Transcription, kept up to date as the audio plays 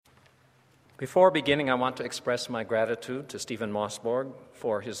Before beginning, I want to express my gratitude to Stephen Mossborg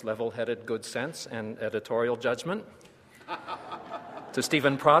for his level-headed good sense and editorial judgment, to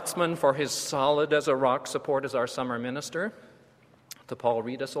Stephen Protzman for his solid-as-a-rock support as our summer minister, to Paul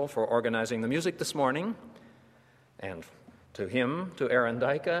Riedesel for organizing the music this morning, and to him, to Aaron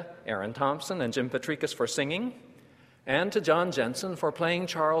Dyke, Aaron Thompson, and Jim Patrikas for singing, and to John Jensen for playing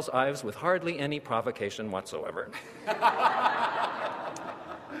Charles Ives with hardly any provocation whatsoever.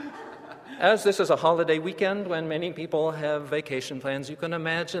 As this is a holiday weekend when many people have vacation plans, you can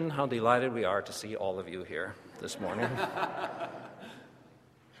imagine how delighted we are to see all of you here this morning.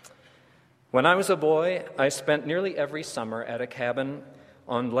 When I was a boy, I spent nearly every summer at a cabin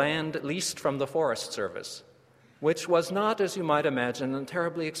on land leased from the Forest Service, which was not, as you might imagine,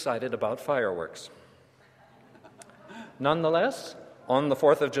 terribly excited about fireworks. Nonetheless, on the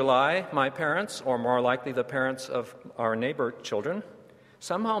 4th of July, my parents, or more likely the parents of our neighbor children,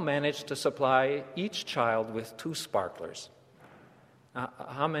 somehow managed to supply each child with 2 sparklers.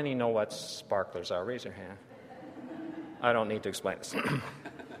 How many know what sparklers are? Raise your hand. I don't need to explain this.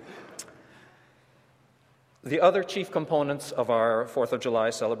 The other chief components of our 4th of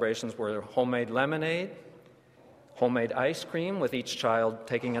July celebrations were homemade lemonade, homemade ice cream with each child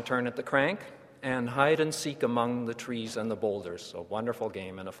taking a turn at the crank, and hide and seek among the trees and the boulders, a wonderful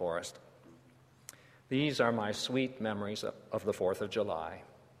game in a forest. These are my sweet memories of the 4th of July.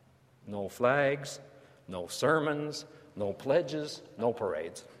 No flags, no sermons, no pledges, no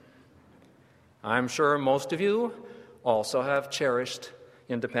parades. I'm sure most of you also have cherished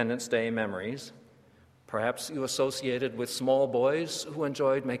Independence Day memories. Perhaps you associated with small boys who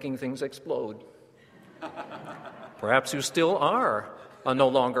enjoyed making things explode. Perhaps you still are a no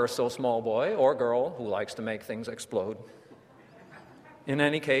longer so small boy or girl who likes to make things explode. In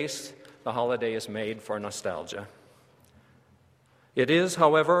any case, the holiday is made for nostalgia. It is,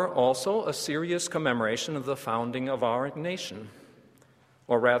 however, also a serious commemoration of the founding of our nation,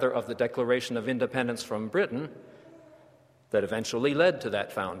 or rather of the Declaration of Independence from Britain that eventually led to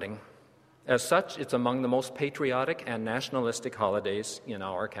that founding. As such, it's among the most patriotic and nationalistic holidays in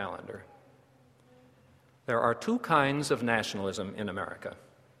our calendar. There are 2 kinds of nationalism in America.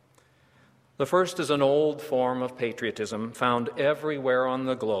 The first is an old form of patriotism found everywhere on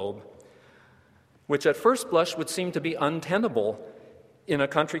the globe, which at first blush would seem to be untenable in a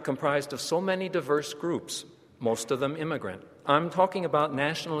country comprised of so many diverse groups, most of them immigrant. I'm talking about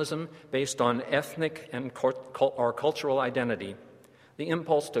nationalism based on ethnic and or cultural identity, the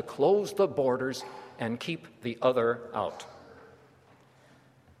impulse to close the borders and keep the other out,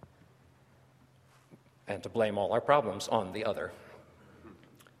 and to blame all our problems on the other.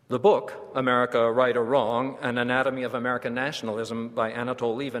 The book, America, Right or Wrong, An Anatomy of American Nationalism by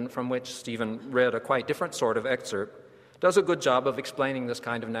Anatol Lieven, from which Stephen read a quite different sort of excerpt, does a good job of explaining this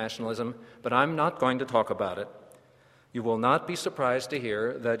kind of nationalism, but I'm not going to talk about it. You will not be surprised to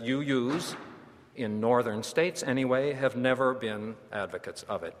hear that UUs, in northern states anyway, have never been advocates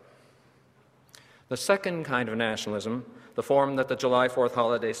of it. The second kind of nationalism, the form that the July 4th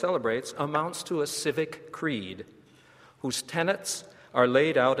holiday celebrates, amounts to a civic creed whose tenets are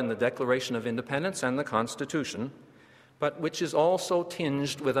laid out in the Declaration of Independence and the Constitution, but which is also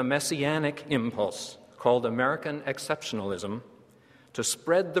tinged with a messianic impulse called American exceptionalism to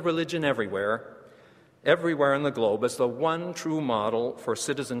spread the religion everywhere in the globe as the one true model for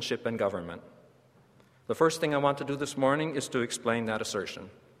citizenship and government. The first thing I want to do this morning is to explain that assertion.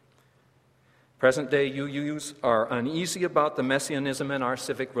 Present-day UUs are uneasy about the messianism in our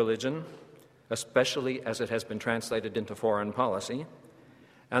civic religion, especially as it has been translated into foreign policy.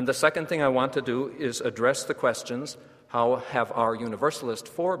 And the second thing I want to do is address the questions: how have our Universalist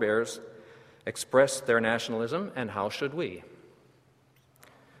forebears expressed their nationalism, and how should we?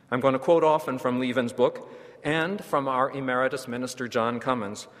 I'm going to quote often from Lieven's book and from our emeritus minister, John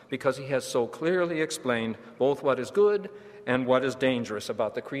Cummins, because he has so clearly explained both what is good and what is dangerous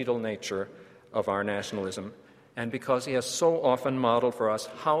about the creedal nature of our nationalism, and because he has so often modeled for us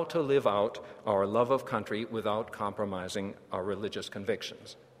how to live out our love of country without compromising our religious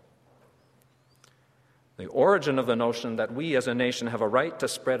convictions. The origin of the notion that we as a nation have a right to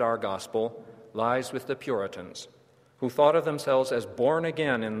spread our gospel lies with the Puritans, who thought of themselves as born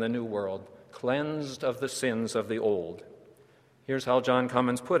again in the New World, cleansed of the sins of the old. Here's how John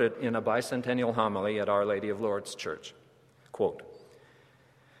Cummins put it in a bicentennial homily at Our Lady of Lourdes Church. Quote,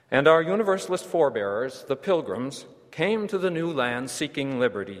 "And our Universalist forebearers, the Pilgrims, came to the new land seeking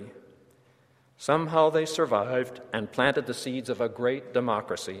liberty. Somehow they survived and planted the seeds of a great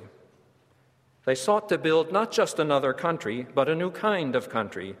democracy. They sought to build not just another country, but a new kind of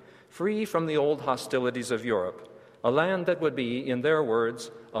country, free from the old hostilities of Europe, a land that would be, in their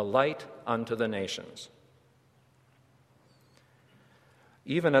words, a light unto the nations.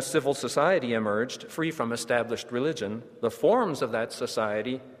 Even as civil society emerged, free from established religion, the forms of that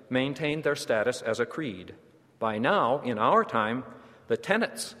society maintained their status as a creed. By now, in our time, the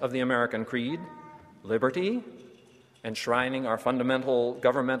tenets of the American creed, liberty, enshrining our fundamental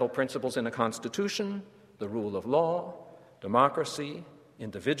governmental principles in a constitution, the rule of law, democracy,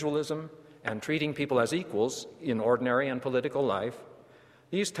 individualism, and treating people as equals in ordinary and political life,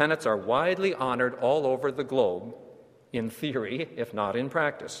 these tenets are widely honored all over the globe, in theory, if not in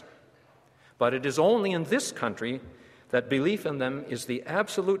practice. But it is only in this country that belief in them is the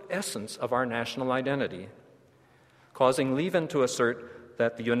absolute essence of our national identity, causing Levin to assert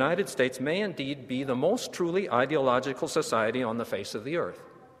that the United States may indeed be the most truly ideological society on the face of the earth.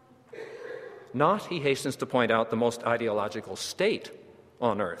 Not, he hastens to point out, the most ideological state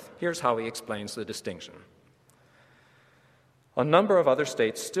on earth. Here's how he explains the distinction. A number of other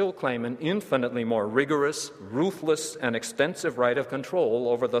states still claim an infinitely more rigorous, ruthless, and extensive right of control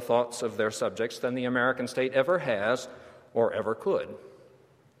over the thoughts of their subjects than the American state ever has or ever could.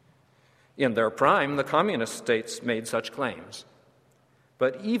 In their prime, the communist states made such claims.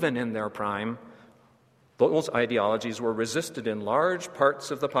 But even in their prime, those ideologies were resisted in large parts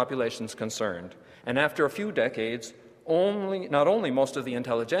of the populations concerned. And after a few decades, not only most of the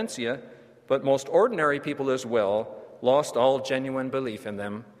intelligentsia, but most ordinary people as well, lost all genuine belief in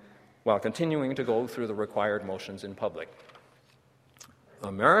them while continuing to go through the required motions in public.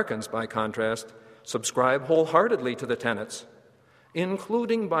 Americans, by contrast, subscribe wholeheartedly to the tenets,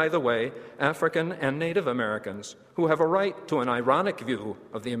 including, by the way, African and Native Americans, who have a right to an ironic view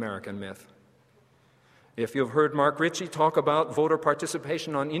of the American myth. If you've heard Mark Ritchie talk about voter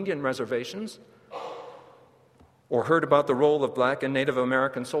participation on Indian reservations, or heard about the role of Black and Native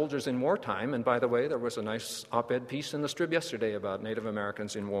American soldiers in wartime, and by the way, there was a nice op-ed piece in the Strib yesterday about Native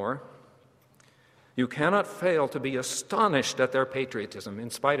Americans in war, you cannot fail to be astonished at their patriotism in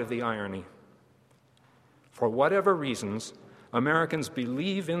spite of the irony. For whatever reasons, Americans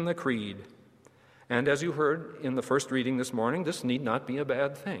believe in the creed, and as you heard in the first reading this morning, this need not be a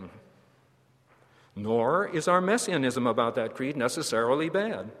bad thing. Nor is our messianism about that creed necessarily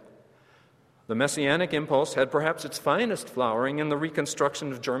bad. The messianic impulse had perhaps its finest flowering in the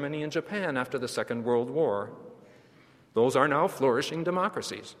reconstruction of Germany and Japan after the Second World War. Those are now flourishing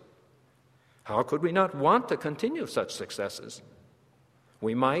democracies. How could we not want to continue such successes?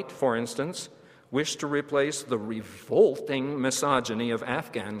 We might, for instance, wish to replace the revolting misogyny of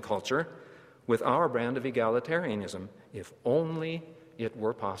Afghan culture with our brand of egalitarianism, if only it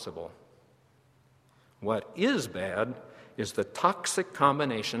were possible. What is bad is the toxic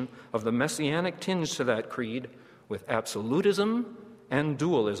combination of the messianic tinge to that creed with absolutism and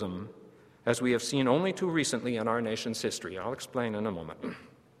dualism, as we have seen only too recently in our nation's history. I'll explain in a moment.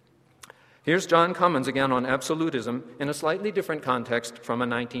 Here's John Cummins again on absolutism in a slightly different context from a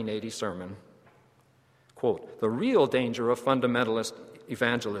 1980 sermon. Quote, "The real danger of fundamentalist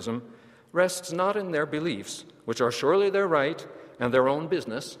evangelism rests not in their beliefs, which are surely their right and their own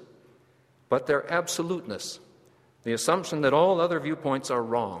business, but their absoluteness, the assumption that all other viewpoints are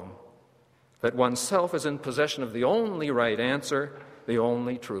wrong, that oneself is in possession of the only right answer, the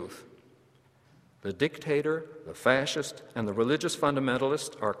only truth. The dictator, the fascist, and the religious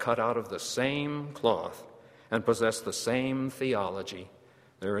fundamentalist are cut out of the same cloth and possess the same theology.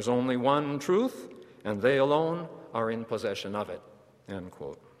 There is only one truth, and they alone are in possession of it." End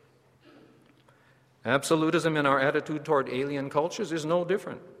quote. Absolutism in our attitude toward alien cultures is no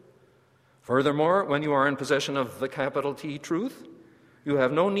different. Furthermore, when you are in possession of the capital T truth, you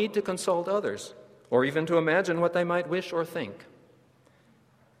have no need to consult others or even to imagine what they might wish or think.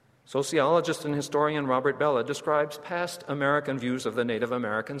 Sociologist and historian Robert Bellah describes past American views of the Native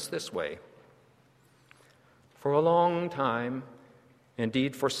Americans this way. For a long time,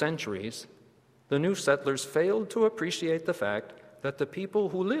 indeed for centuries, the new settlers failed to appreciate the fact that the people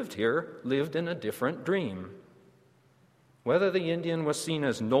who lived here lived in a different dream. Whether the Indian was seen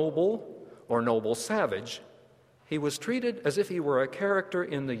as noble or noble savage, he was treated as if he were a character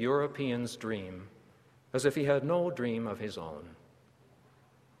in the European's dream, as if he had no dream of his own.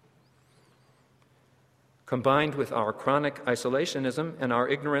 Combined with our chronic isolationism and our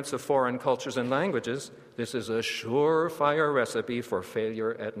ignorance of foreign cultures and languages, this is a surefire recipe for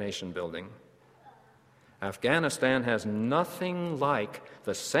failure at nation building. Afghanistan has nothing like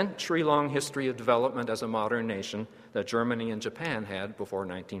the century-long history of development as a modern nation that Germany and Japan had before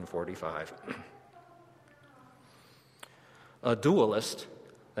 1945. A dualist,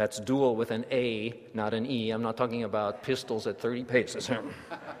 that's dual with an A, not an E. I'm not talking about pistols at 30 paces.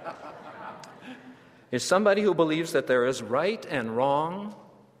 is somebody who believes that there is right and wrong,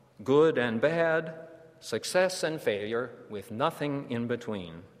 good and bad, success and failure, with nothing in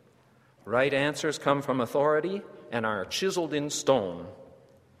between. Right answers come from authority and are chiseled in stone.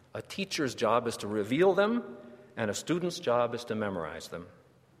 A teacher's job is to reveal them, and a student's job is to memorize them.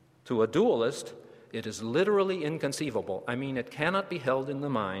 To a dualist, it is literally inconceivable. It cannot be held in the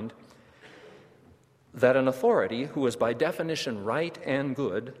mind that an authority who is by definition right and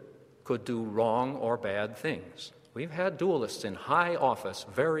good could do wrong or bad things. We've had dualists in high office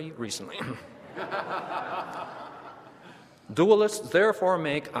very recently. Dualists therefore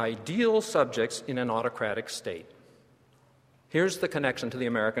make ideal subjects in an autocratic state. Here's the connection to the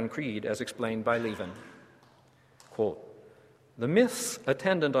American Creed as explained by Levin. Quote, "The myths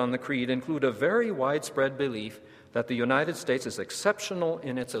attendant on the Creed include a very widespread belief that the United States is exceptional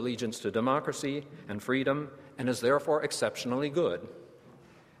in its allegiance to democracy and freedom and is therefore exceptionally good.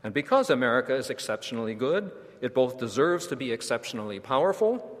 And because America is exceptionally good, it both deserves to be exceptionally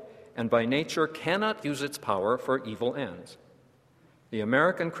powerful and by nature cannot use its power for evil ends. The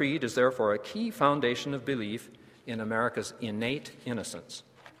American Creed is therefore a key foundation of belief in America's innate innocence.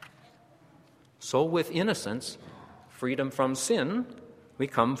 So with innocence, freedom from sin, we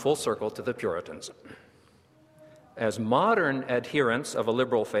come full circle to the Puritans. As modern adherents of a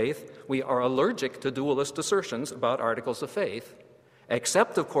liberal faith, we are allergic to dualist assertions about articles of faith,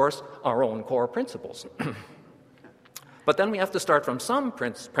 except, of course, our own core principles. But then we have to start from some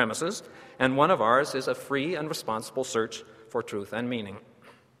premises, and one of ours is a free and responsible search for truth and meaning.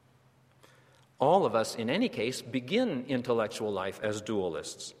 All of us, in any case, begin intellectual life as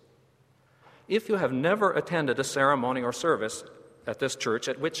dualists. If you have never attended a ceremony or service at this church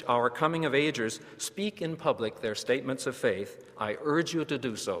at which our coming-of-agers speak in public their statements of faith, I urge you to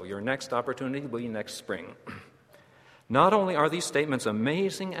do so. Your next opportunity will be next spring. Not only are these statements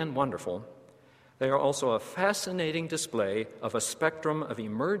amazing and wonderful, they are also a fascinating display of a spectrum of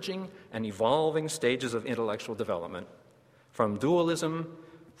emerging and evolving stages of intellectual development, from dualism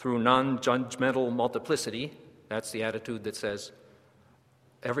through non-judgmental multiplicity, that's the attitude that says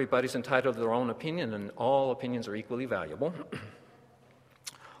everybody's entitled to their own opinion and all opinions are equally valuable,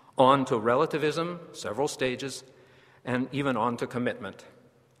 on to relativism, several stages, and even on to commitment.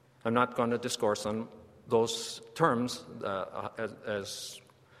 I'm not going to discourse on those terms as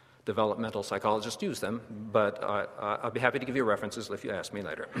developmental psychologists use them, but I'll be happy to give you references if you ask me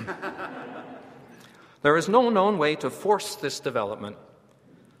later. There is no known way to force this development,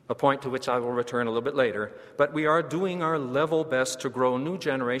 a point to which I will return a little bit later, but we are doing our level best to grow new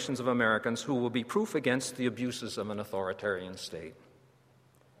generations of Americans who will be proof against the abuses of an authoritarian state.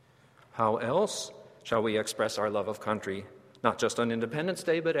 How else shall we express our love of country, not just on Independence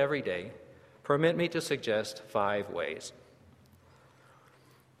Day, but every day? Permit me to suggest 5 ways.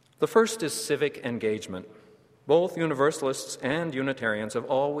 The first is civic engagement. Both Universalists and Unitarians have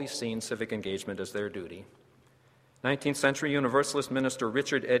always seen civic engagement as their duty. 19th century Universalist minister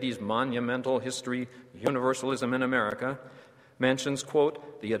Richard Eddy's monumental history, Universalism in America, mentions,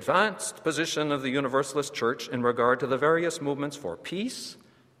 quote, the advanced position of the Universalist Church in regard to the various movements for peace,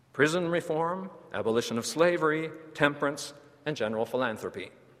 prison reform, abolition of slavery, temperance, and general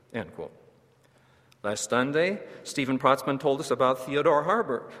philanthropy, end quote. Last Sunday, Stephen Protzman told us about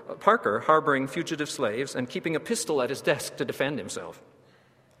Theodore Parker harboring fugitive slaves and keeping a pistol at his desk to defend himself.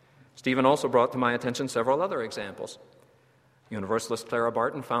 Stephen also brought to my attention several other examples. Universalist Clara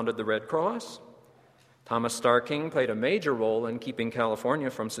Barton founded the Red Cross. Thomas Starr King played a major role in keeping California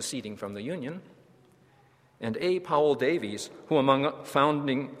from seceding from the Union. And A. Powell Davies, who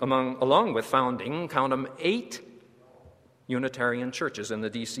along with founding, count them 8 Unitarian churches in the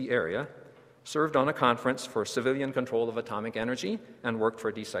D.C. area, served on a conference for civilian control of atomic energy and worked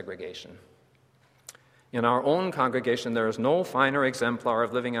for desegregation. In our own congregation, there is no finer exemplar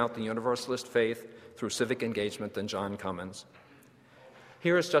of living out the Universalist faith through civic engagement than John Cummins.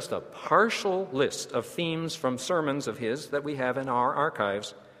 Here is just a partial list of themes from sermons of his that we have in our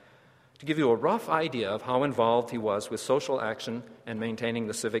archives to give you a rough idea of how involved he was with social action and maintaining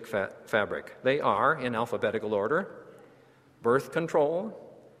the civic fabric. They are, in alphabetical order, birth control,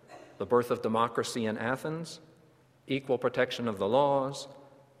 the birth of democracy in Athens, equal protection of the laws,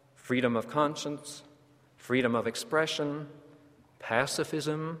 freedom of conscience, freedom of expression,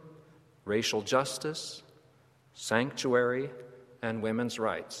 pacifism, racial justice, sanctuary, and women's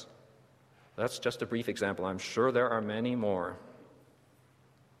rights. That's just a brief example. I'm sure there are many more.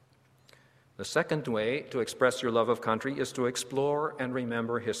 The second way to express your love of country is to explore and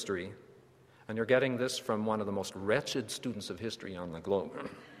remember history. And you're getting this from one of the most wretched students of history on the globe.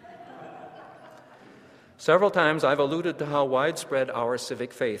 Several times I've alluded to how widespread our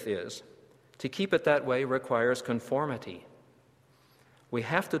civic faith is. To keep it that way requires conformity. We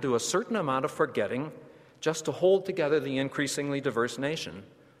have to do a certain amount of forgetting just to hold together the increasingly diverse nation,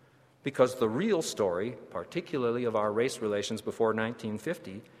 because the real story, particularly of our race relations before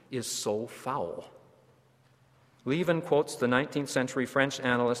 1950, is so foul. Lieven quotes the 19th century French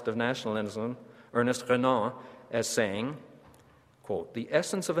analyst of nationalism, Ernest Renan, as saying, quote, "The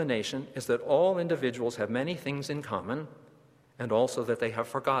essence of a nation is that all individuals have many things in common, and also that they have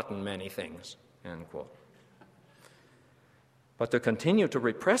forgotten many things," end quote. But to continue to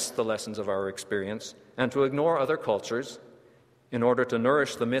repress the lessons of our experience and to ignore other cultures in order to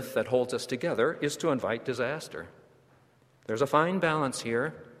nourish the myth that holds us together is to invite disaster. There's a fine balance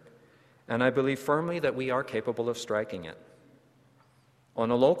here, and I believe firmly that we are capable of striking it. On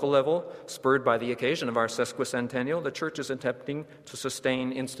a local level, spurred by the occasion of our sesquicentennial, the Church is attempting to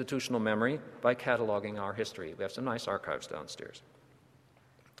sustain institutional memory by cataloging our history. We have some nice archives downstairs.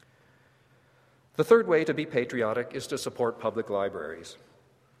 The third way to be patriotic is to support public libraries.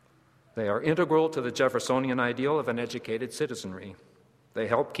 They are integral to the Jeffersonian ideal of an educated citizenry. They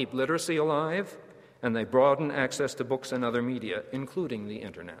help keep literacy alive, and they broaden access to books and other media, including the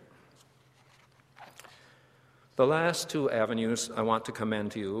internet. The last two avenues I want to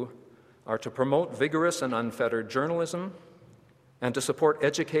commend to you are to promote vigorous and unfettered journalism and to support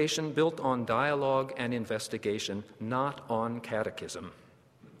education built on dialogue and investigation, not on catechism.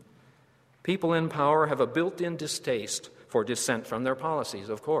 People in power have a built-in distaste for dissent from their policies,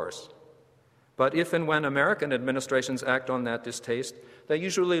 of course. But if and when American administrations act on that distaste, they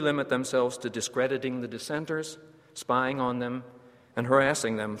usually limit themselves to discrediting the dissenters, spying on them, and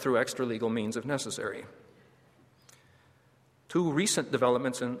harassing them through extra-legal means if necessary. Two recent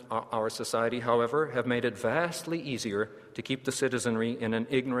developments in our society, however, have made it vastly easier to keep the citizenry in an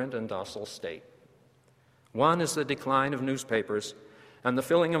ignorant and docile state. One is the decline of newspapers and the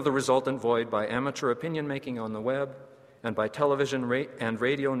filling of the resultant void by amateur opinion-making on the web and by television and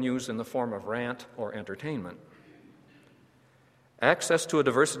radio news in the form of rant or entertainment. Access to a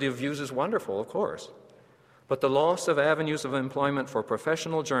diversity of views is wonderful, of course, but the loss of avenues of employment for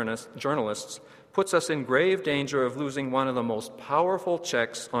professional journalists puts us in grave danger of losing one of the most powerful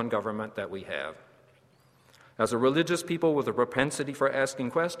checks on government that we have. As a religious people with a propensity for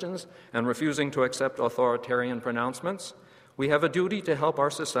asking questions and refusing to accept authoritarian pronouncements, we have a duty to help our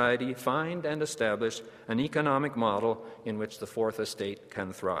society find and establish an economic model in which the Fourth Estate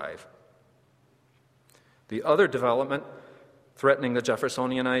can thrive. The other development threatening the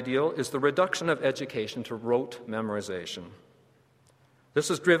Jeffersonian ideal is the reduction of education to rote memorization. This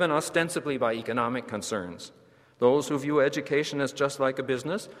is driven ostensibly by economic concerns. Those who view education as just like a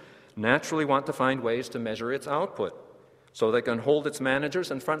business naturally want to find ways to measure its output so they can hold its managers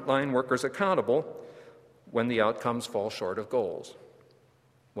and frontline workers accountable when the outcomes fall short of goals.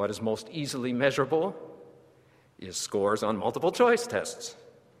 What is most easily measurable is scores on multiple choice tests.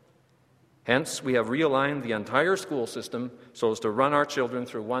 Hence, we have realigned the entire school system so as to run our children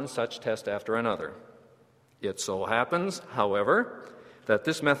through one such test after another. It so happens, however, that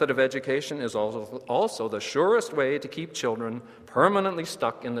this method of education is also the surest way to keep children permanently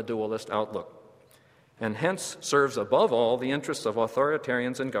stuck in the dualist outlook, and hence serves above all the interests of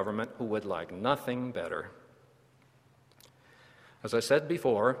authoritarians in government who would like nothing better. As I said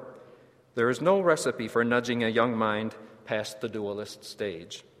before, there is no recipe for nudging a young mind past the dualist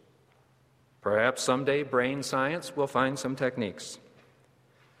stage. Perhaps someday brain science will find some techniques.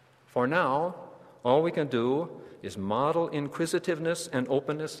 For now, all we can do is model inquisitiveness and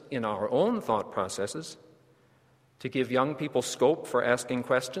openness in our own thought processes to give young people scope for asking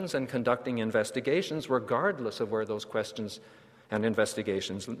questions and conducting investigations regardless of where those questions and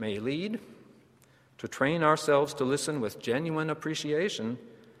investigations may lead, to train ourselves to listen with genuine appreciation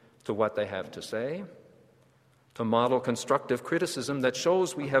to what they have to say, to model constructive criticism that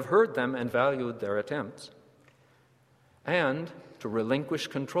shows we have heard them and valued their attempts, and to relinquish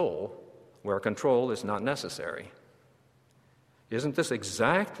control where control is not necessary. Isn't this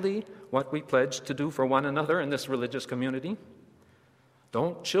exactly what we pledged to do for one another in this religious community?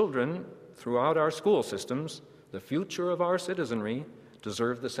 Don't children throughout our school systems, the future of our citizenry,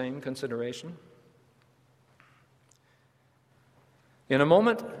 deserve the same consideration? In a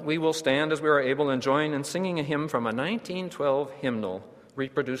moment, we will stand as we are able and join in singing a hymn from a 1912 hymnal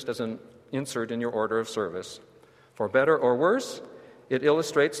reproduced as an insert in your order of service. For better or worse, it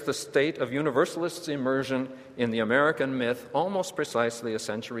illustrates the state of Universalists' immersion in the American myth almost precisely a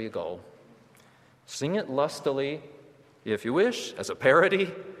century ago. Sing it lustily, if you wish, as a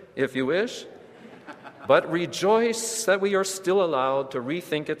parody, if you wish, but rejoice that we are still allowed to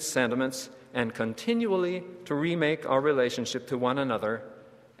rethink its sentiments and continually to remake our relationship to one another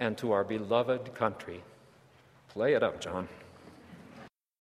and to our beloved country. Play it up, John.